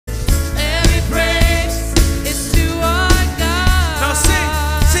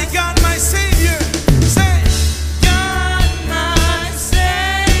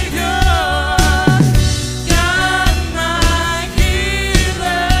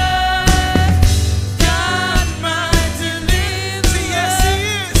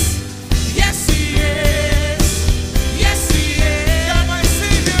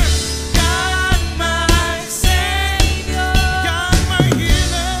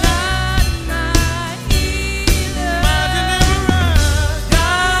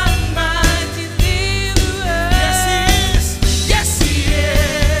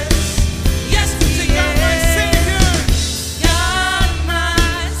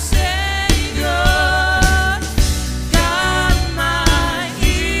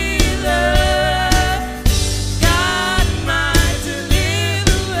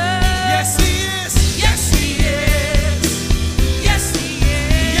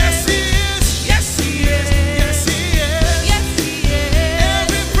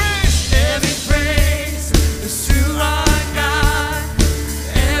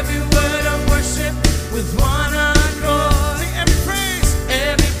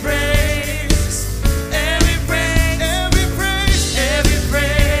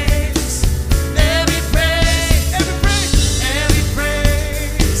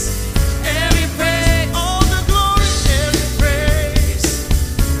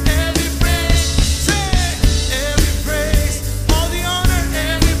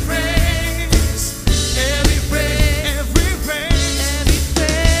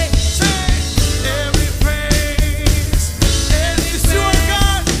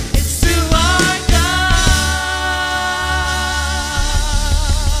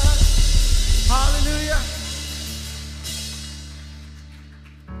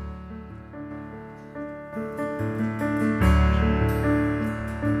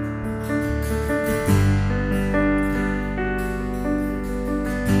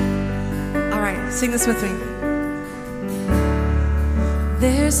Sing this with me.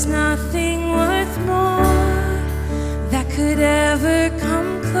 There's nothing worth more that could ever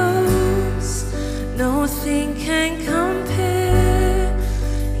come close. Nothing can compare.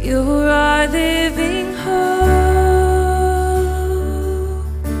 You are living hope.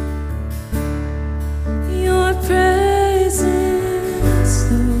 Your presence,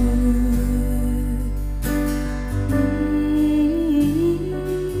 Lord.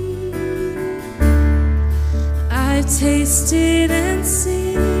 I've tasted and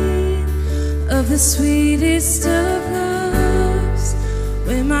seen of the sweetest of loves,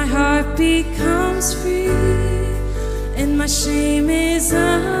 when my heart becomes free and my shame is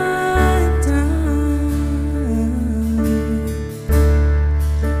undone.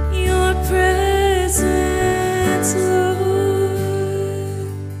 Your presence, Lord.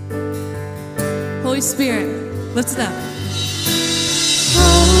 Holy Spirit, lift it up.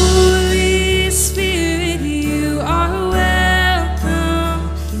 Holy Spirit, you are welcome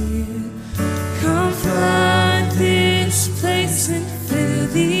here. Come flood this place and fill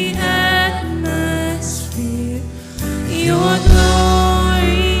the atmosphere. Your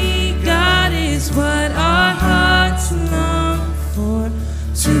glory, God, is what our hearts long for,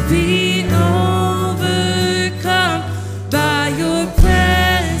 to be overcome by your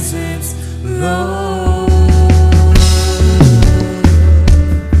presence, Lord.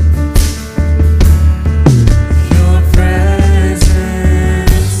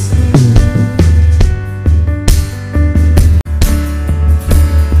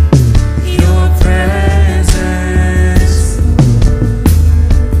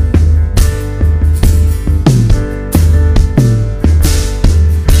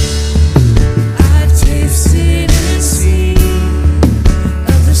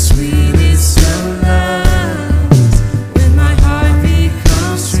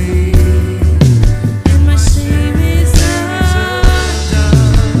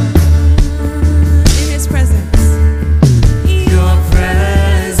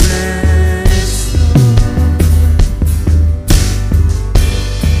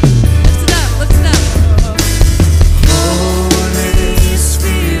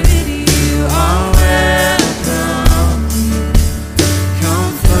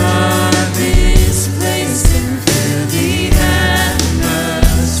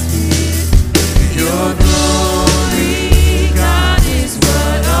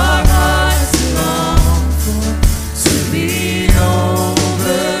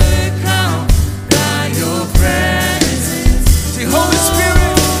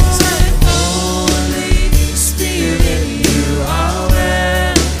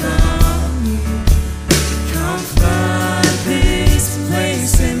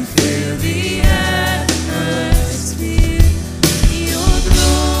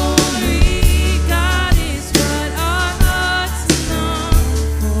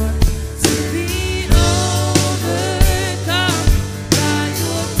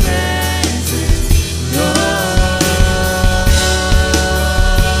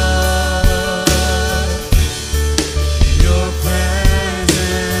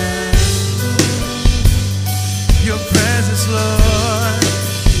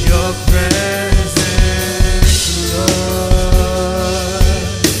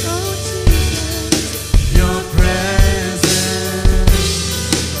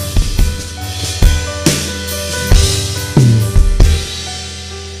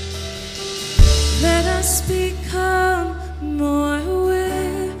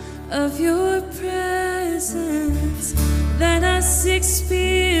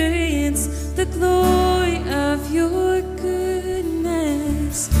 Experience the glory of your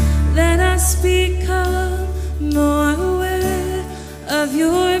goodness. Let us become more aware of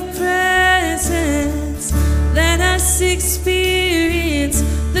your presence. Let us experience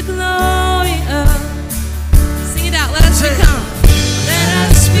the glory of. Sing it out. Let us become. Let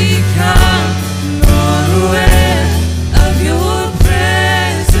us become more aware of your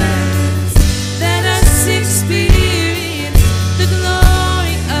presence. Let us experience the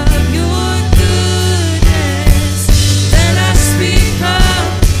glory of your goodness. Let us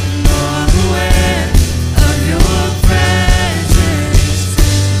become more aware of your presence.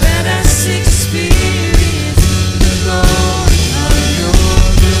 Let us experience the glory of your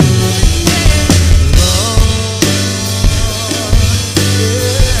goodness.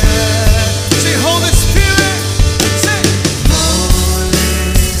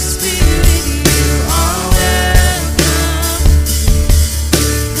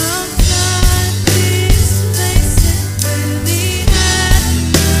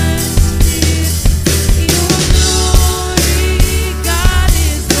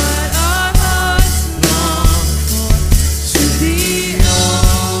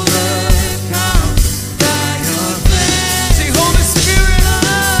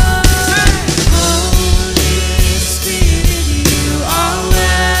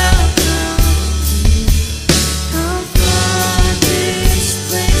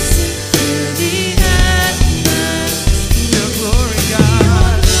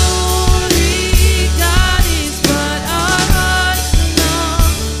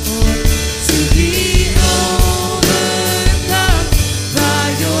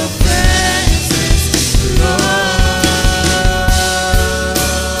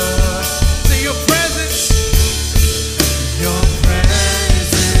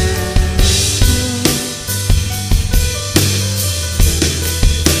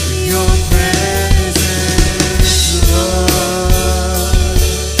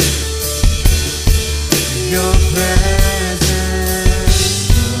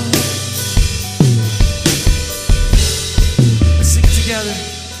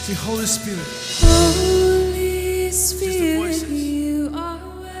 Say, Holy Spirit. Holy Spirit, you are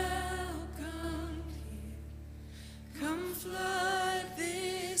welcome here. Come flood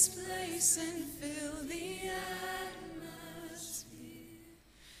this place and fill the atmosphere.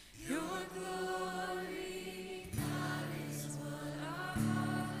 Your glory, God, is what our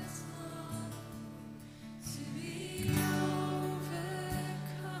hearts long to be overcome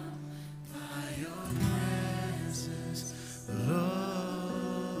by your presence, Lord.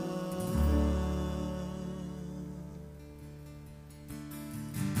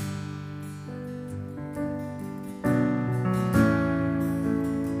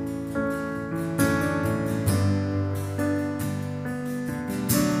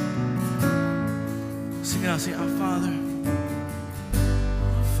 Sing it out, say, Our Father.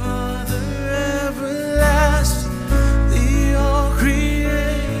 Our Father everlasting, the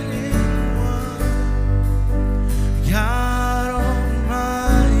all-creating one, God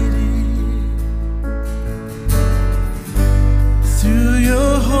Almighty. Through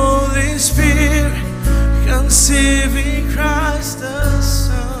your Holy Spirit, conceiving Christ the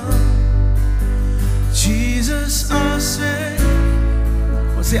Son, Jesus our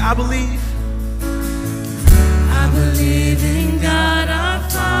Savior. Well, say, I believe. I believe in God our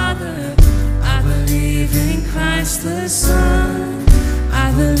Father. I believe in Christ the Son.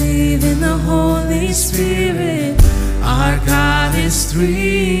 I believe in the Holy Spirit. Our God is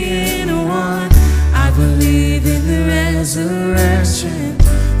three in one. I believe in the resurrection,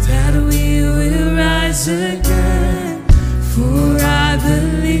 that we will rise again. For I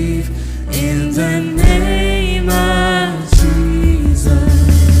believe in the name of Jesus.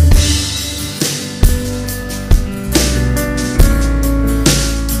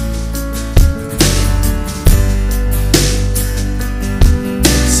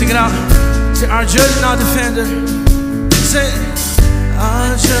 Sing it out. Say, our judge and our defender. Say,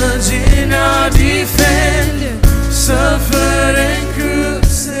 our judge and our defender, suffered and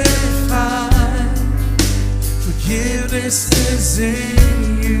crucified. Forgiveness is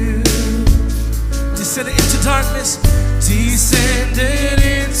in you. Descended into darkness. Descended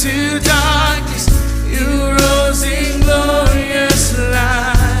into darkness. You rose in glorious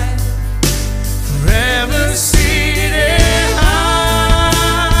light. Forever seated.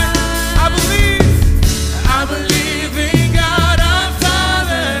 I believe in God our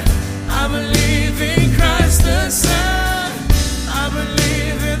Father. I believe in Christ the Son. I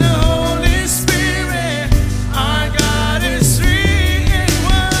believe in the Holy Spirit. Our God is three in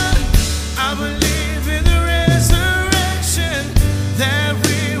one. I believe in the resurrection, that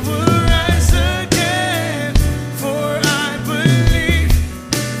we will rise again. For I believe.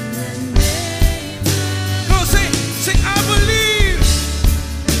 Go sing, sing, I believe.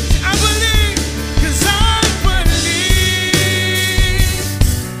 I believe, 'cause I believe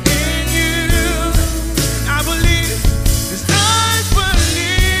in you. I believe, 'cause I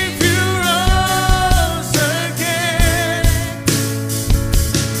believe you rose again.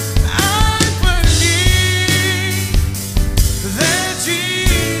 I believe that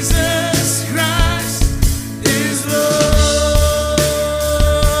Jesus Christ is Lord.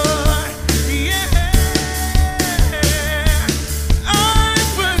 Yeah, I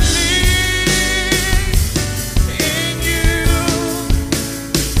believe in you,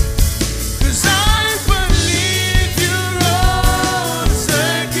 'cause I believe you rose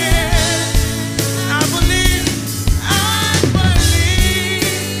again. I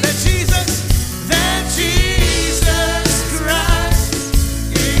believe that Jesus Christ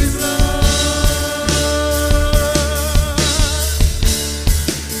is Lord.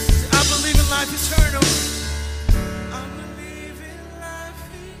 I believe in life eternal. I believe in life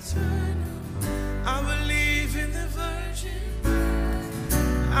eternal. I believe in the Virgin.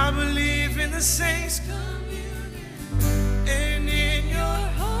 I believe in the saints' communion and in your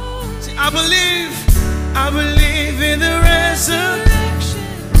heart. I believe in the resurrection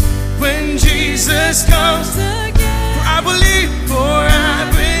when Jesus comes again. For I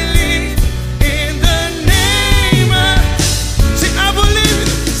believe in the name of. Say, I believe.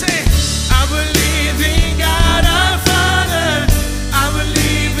 Say, I believe in God our Father. I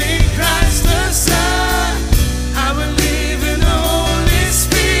believe in Christ the Son. I believe in the Holy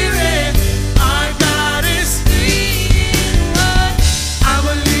Spirit. Our God is three in one. I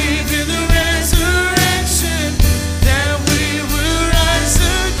believe in the resurrection, that we will rise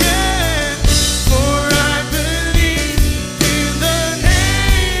again. For I believe in the name.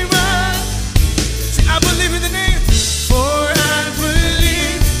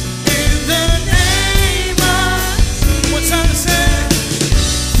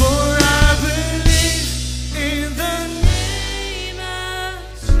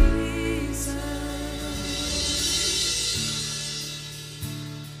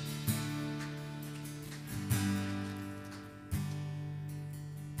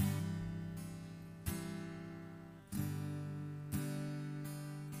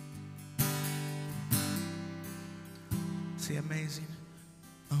 Say amazing.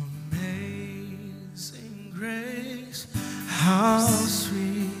 Amazing grace, how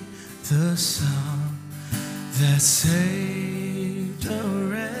sweet the sound that saved a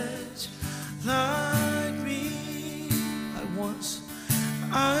wretch like me. I once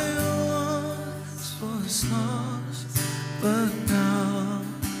was lost, but now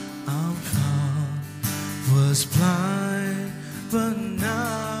I'm found. Was blind, but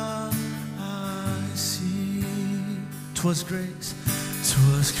now I see. 'Twas grace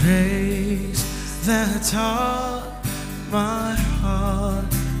that taught my heart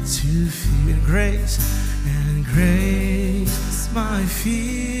to fear. And grace, my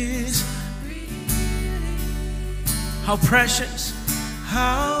fears. How precious,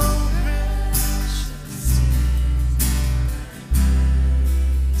 how precious.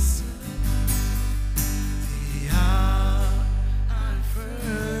 The hour I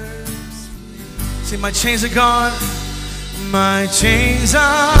first. See, my chains are gone. My chains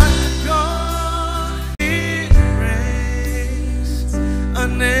are gone. Grace,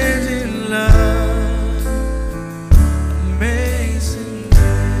 unending love, amazing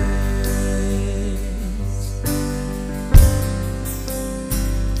grace.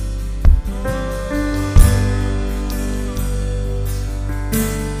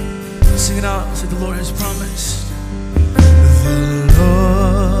 Sing it out. Say, the Lord has promised. The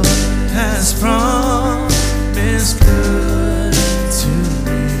Lord has promised good to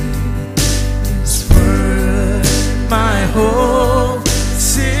me. His word, my hope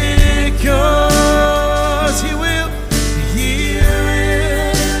secures. He will,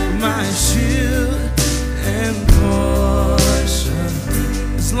 my shield and portion.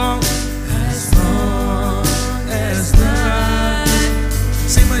 As long as the night.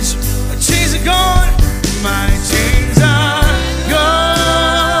 Say, my chains are gone. My chains are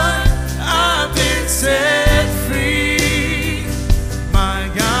gone. I've been set free. My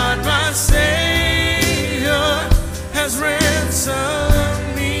God, my Savior has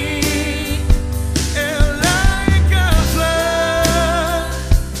ransomed me. And like a flood,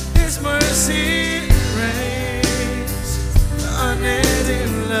 His mercy reigns,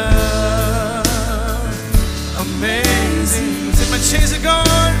 unending love, amazing. Say, my chains are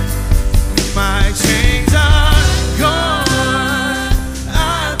gone. My chains are gone.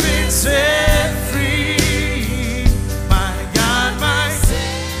 I've been set free. My God, my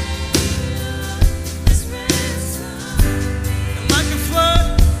Savior has ransomed me. Like a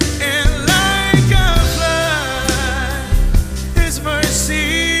flood, and like a flood, His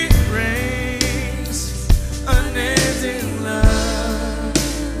mercy reigns, unending love,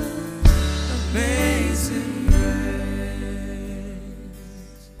 amazing grace.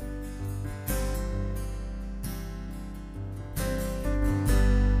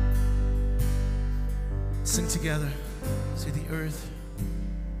 Sing together. Say, the earth.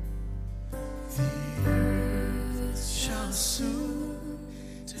 The earth shall soon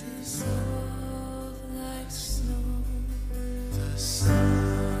dissolve like snow. The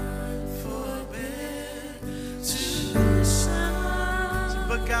sun forbid to shine.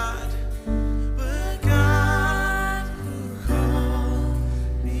 But God who called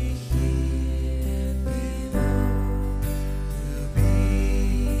me here below will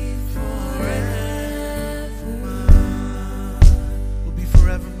be forever mine. Will be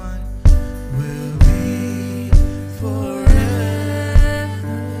forever mine. Will be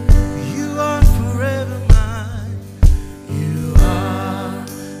forever. You are forever mine. You are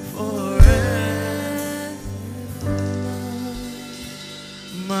forever mine.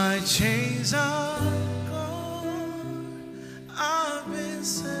 My chains are gone. I've been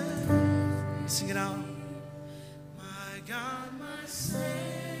set. Sing it out. My God, my Savior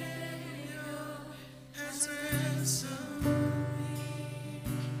has ransomed me.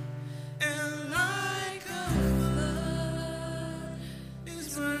 And like a flood,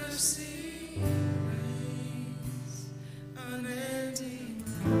 His mercy reigns, unending.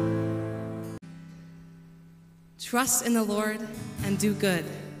 Trust in the Lord and do good.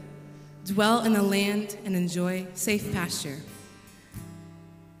 Dwell in the land and enjoy safe pasture.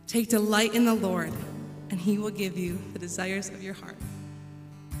 Take delight in the Lord, and He will give you the desires of your heart.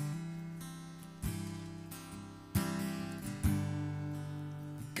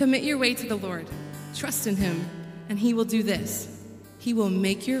 Commit your way to the Lord. Trust in Him, and He will do this. He will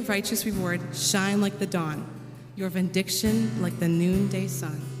make your righteous reward shine like the dawn, your vindication like the noonday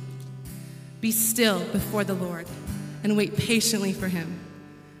sun. Be still before the Lord and wait patiently for Him.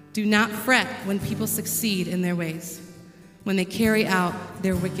 Do not fret when people succeed in their ways, when they carry out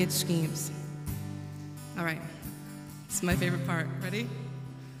their wicked schemes. All right, this is my favorite part. Ready?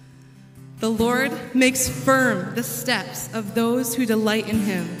 The Lord makes firm the steps of those who delight in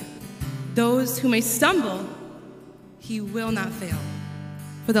him. Those who may stumble, he will not fail.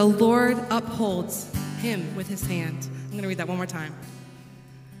 For the Lord upholds him with his hand. I'm going to read that one more time.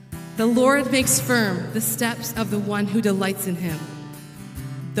 The Lord makes firm the steps of the one who delights in him.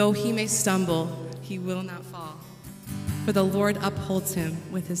 Though he may stumble, he will not fall. For the Lord upholds him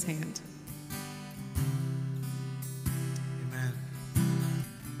with his hand.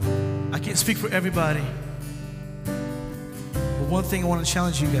 I can't speak for everybody, but one thing I want to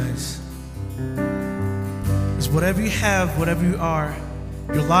challenge you guys is whatever you have, whatever you are,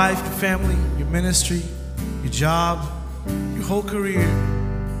 your life, your family, your ministry, your job, your whole career,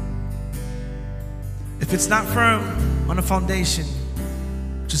 if it's not firm on a foundation,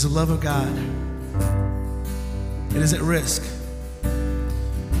 which is the love of God, it is at risk.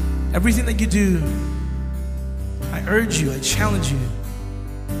 Everything that you do, I urge you, I challenge you,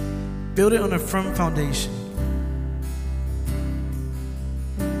 build it on a firm foundation.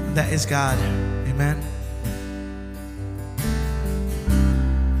 And that is God. Amen.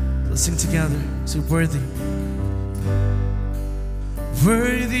 Let's sing together. Say, worthy.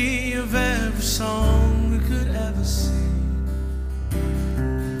 Worthy of every song we could ever sing.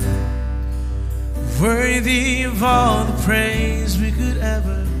 Worthy of all the praise we could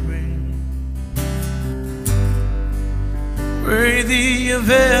ever bring. Worthy of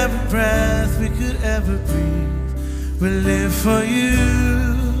every breath we could ever breathe. We live for you.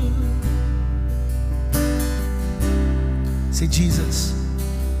 Say, Jesus.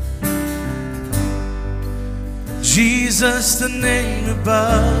 Jesus, the name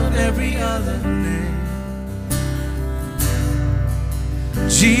above every other name.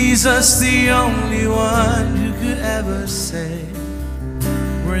 Jesus, the only one who could ever say,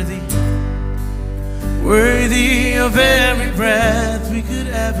 worthy. Worthy of every breath we could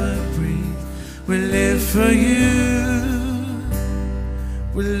ever breathe. We live for you.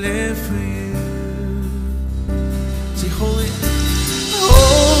 We live for you. Say, holy.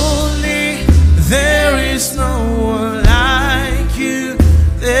 Holy, there is no one like you.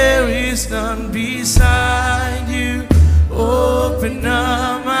 There is none beside you. Open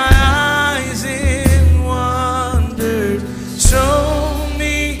up my eyes in wonder. Show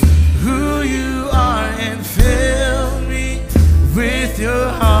me who you are and fill me with your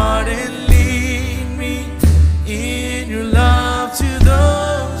heart and lead me in your love to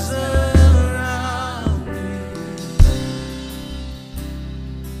those around me.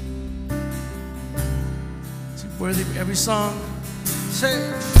 Is it worthy of every song? Say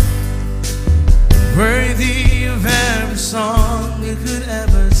it. Worthy of every song we could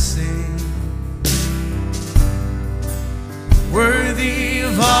ever sing. Worthy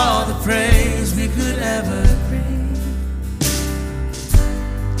of all the praise we could ever bring.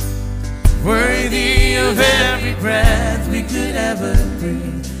 Worthy of every breath we could ever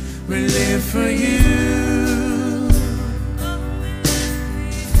breathe. We live for you.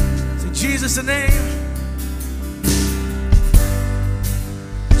 Say, Jesus, the name.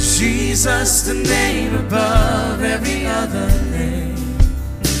 Jesus, the name above every other name.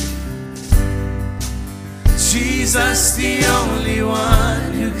 Jesus, the only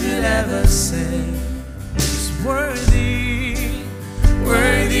one who could ever say, is worthy,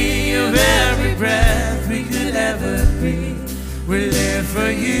 worthy of every breath we could ever breathe. We live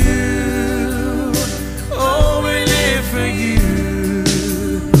for you. Oh, we live for you.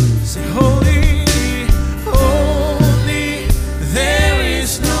 Say, holy, holy, there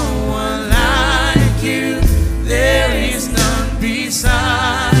is no one like you. There is none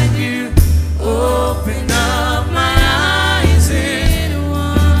beside you. Open up my eyes and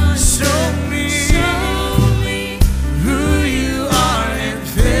show me who you are and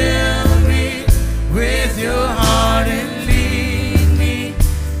fill me with your heart and lead me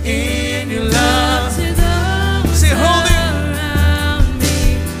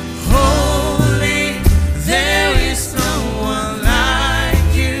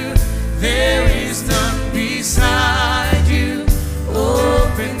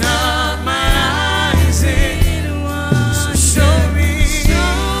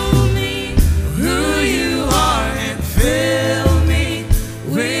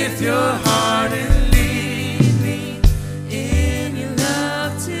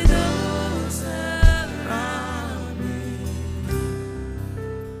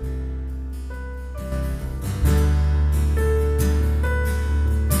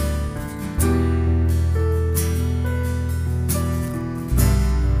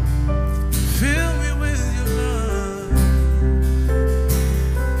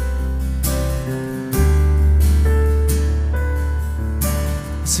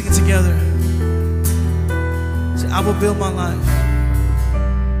build my life.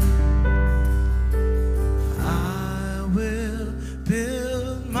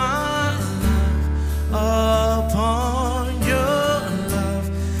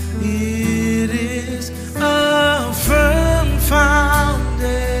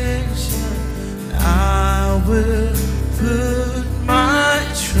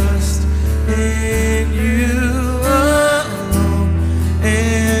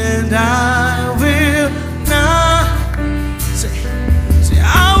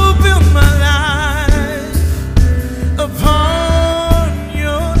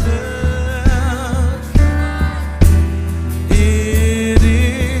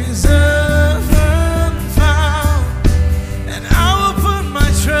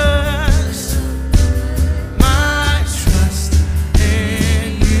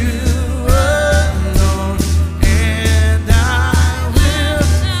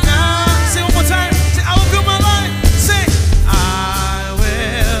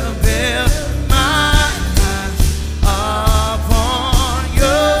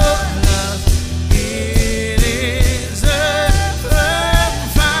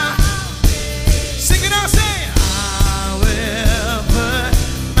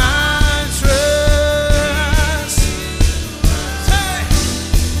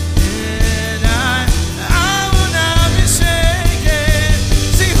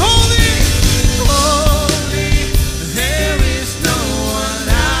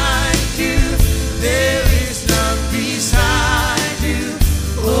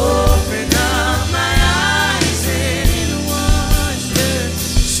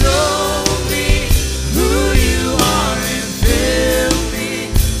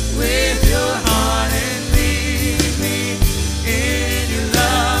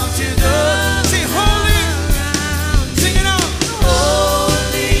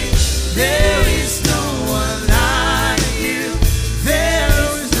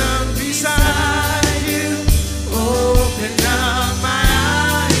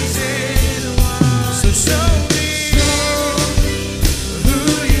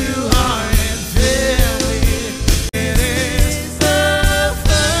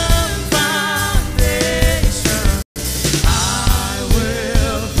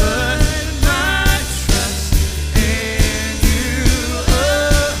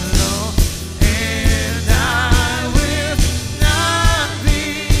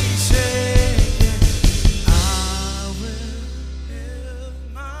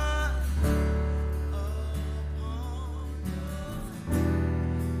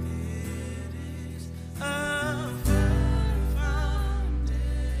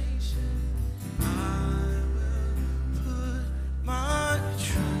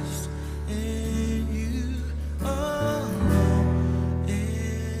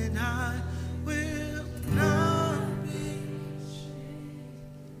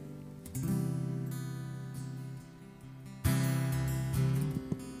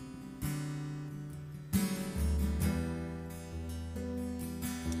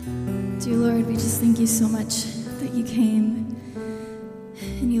 Dear Lord, we just thank you so much that you came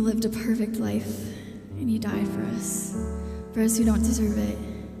and you lived a perfect life and you died for us who don't deserve it.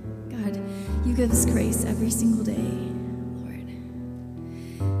 God, you give us grace every single day, Lord.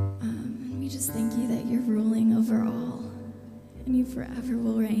 And we just thank you that you're ruling over all and you forever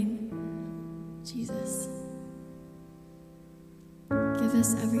will reign. Jesus, give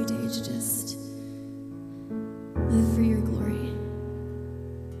us every day to just live for your glory.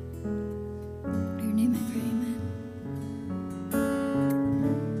 In your name I pray, amen.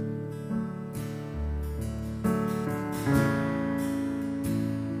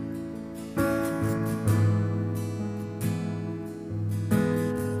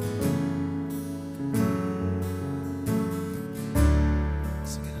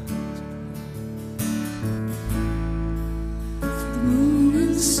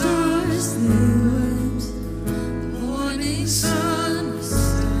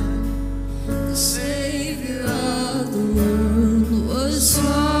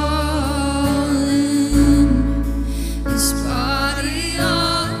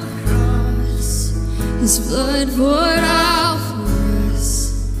 His blood poured out for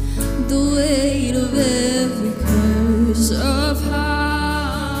us, the weight of every curse of heart.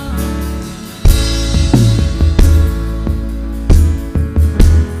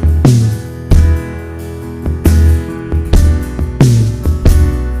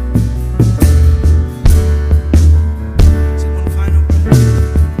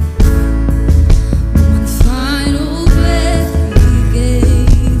 One final breath he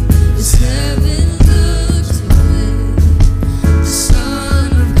gave, as heaven looked away. The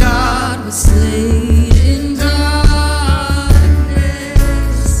Son of God was laid and died.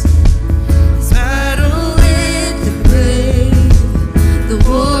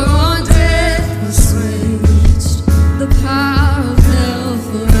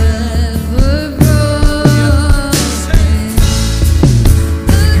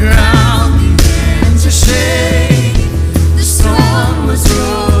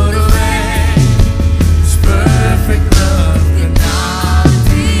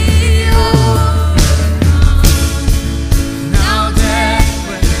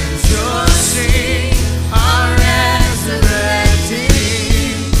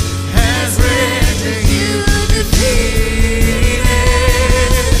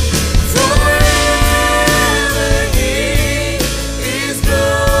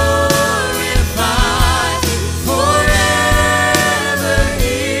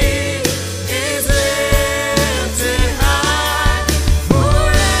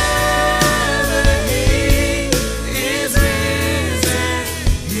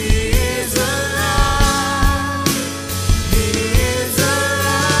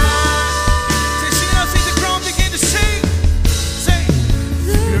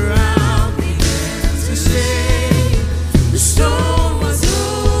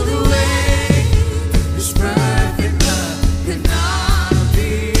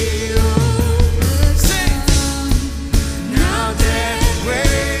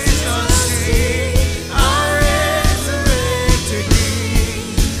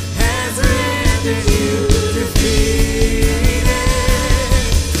 mountain you defeated.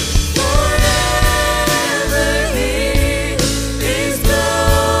 Forever He is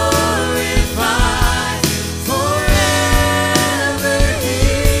glorified. Forever He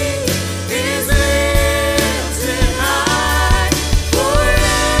is lifted high.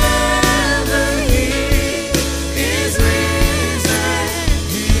 Forever He is risen.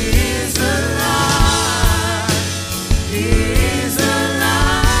 He is alive. He is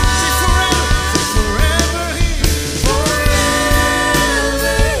alive.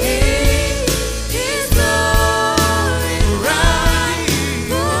 Forever He is glorified.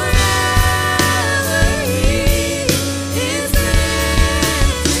 Forever He is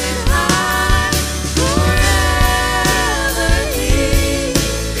lifted high. Forever He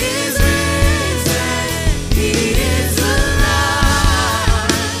is risen. He is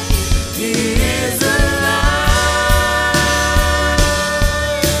alive. He is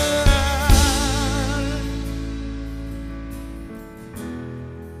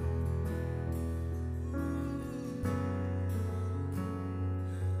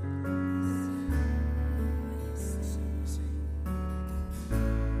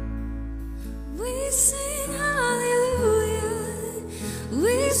We sing hallelujah.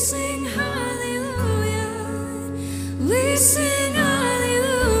 We sing hallelujah. We sing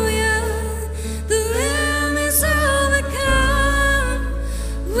hallelujah. The Lamb is overcome.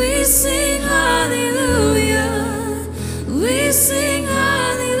 We sing hallelujah. We sing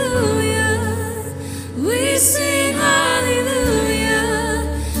hallelujah. We sing hallelujah.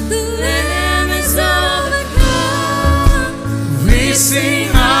 The Lamb is overcome. We sing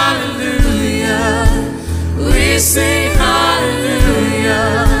hallelujah. We sing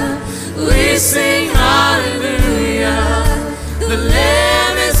hallelujah. We sing hallelujah. The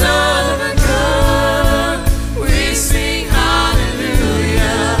Lamb is overcome. We sing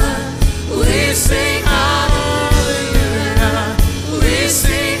hallelujah. We sing hallelujah. We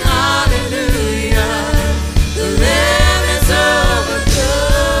sing hallelujah. The Lamb is overcome.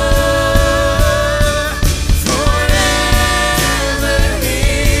 Forever He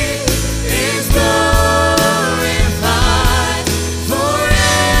is glorified.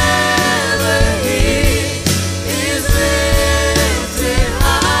 Forever He is lifted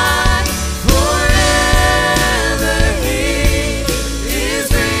high. Forever He is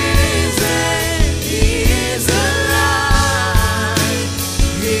risen. He is alive.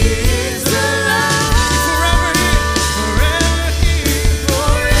 He is alive.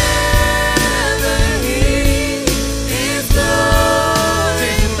 Forever He is glorified.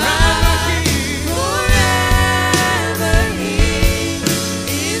 Forever He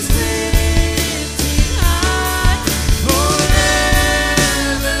is lifted high.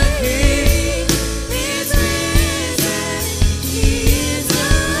 Forever He is risen. He is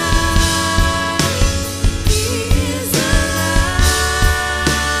alive. He is alive.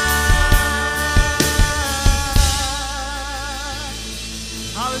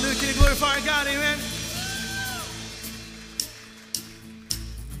 Hallelujah. Can you glorify God? Amen.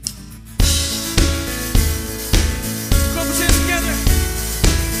 Come on, put your hands together.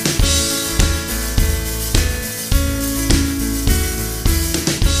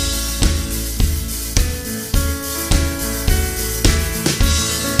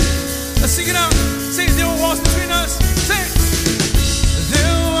 Let's sing it out. Say there were walls between us. Say it.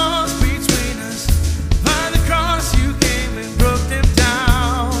 There were walls between us. By the cross you came and broke them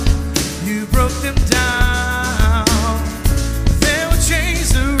down. You broke them down. There were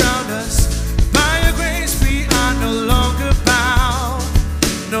chains around us. By your grace we are no longer bound.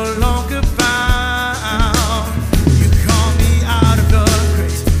 No longer bound. You call me out of the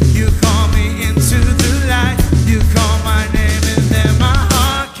grave. You call me into the light. You call my name and then my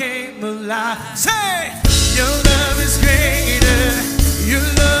heart came alive. Say, your love is greater. Your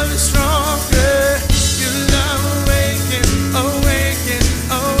love is stronger. Your love awakens, awakens,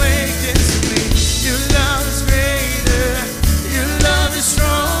 awakens me. Your love is greater. Your love is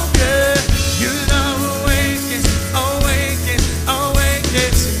stronger. Your love awakens, awakens,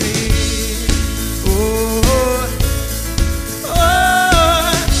 awakens me. Oh, oh,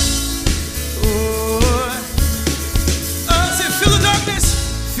 oh. Say,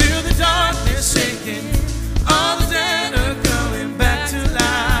 feel the darkness shaking. All the dead are coming back to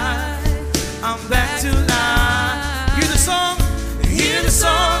life. I'm back to life. Hear the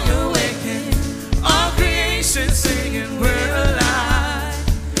song awaken. All creation singing, we're alive.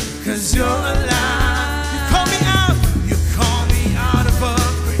 'Cause you're alive. You call me out. You call me out of a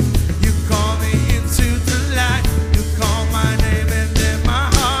grave. You call me into the light. You call my name and then my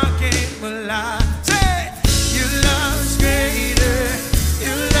heart came alive. Say, your love is greater.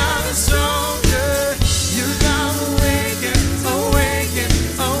 Your love is stronger.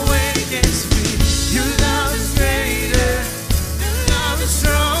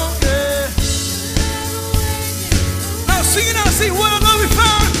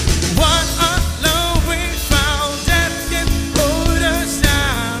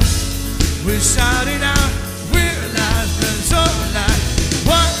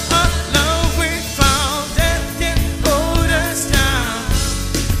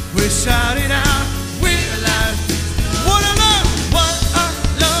 We shout it out, we're alive. What a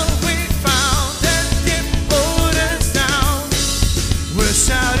love we found that can hold us down. We'll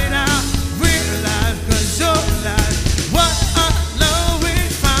shout it out, we're alive, 'cause you're alive. What a love we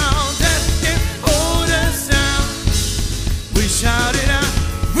found that can hold us down. We shout it out,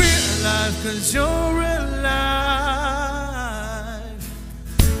 we're alive, 'cause you're alive.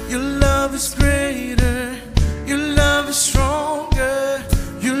 Your love is greater, your love is stronger,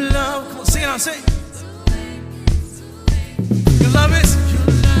 your love, come on, sing it out, sing. Your love is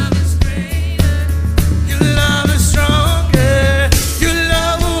greater, your love is stronger, your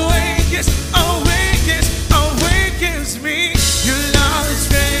love awakens me. Your love is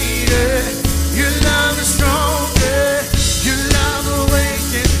greater, your love is stronger, your love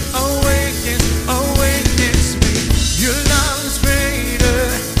awakens me. Your love is greater,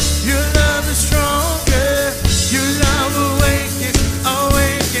 your love is stronger, your love awakens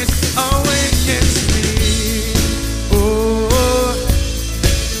me. Oh, oh,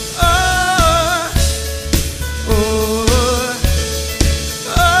 oh,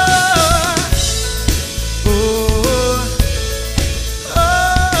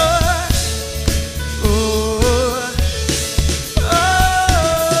 oh,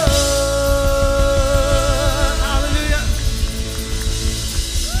 hallelujah.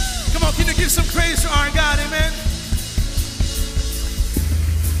 Come on, can you give some praise to our God, amen?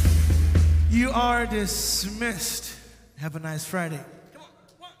 You are dismissed. Have a nice Friday.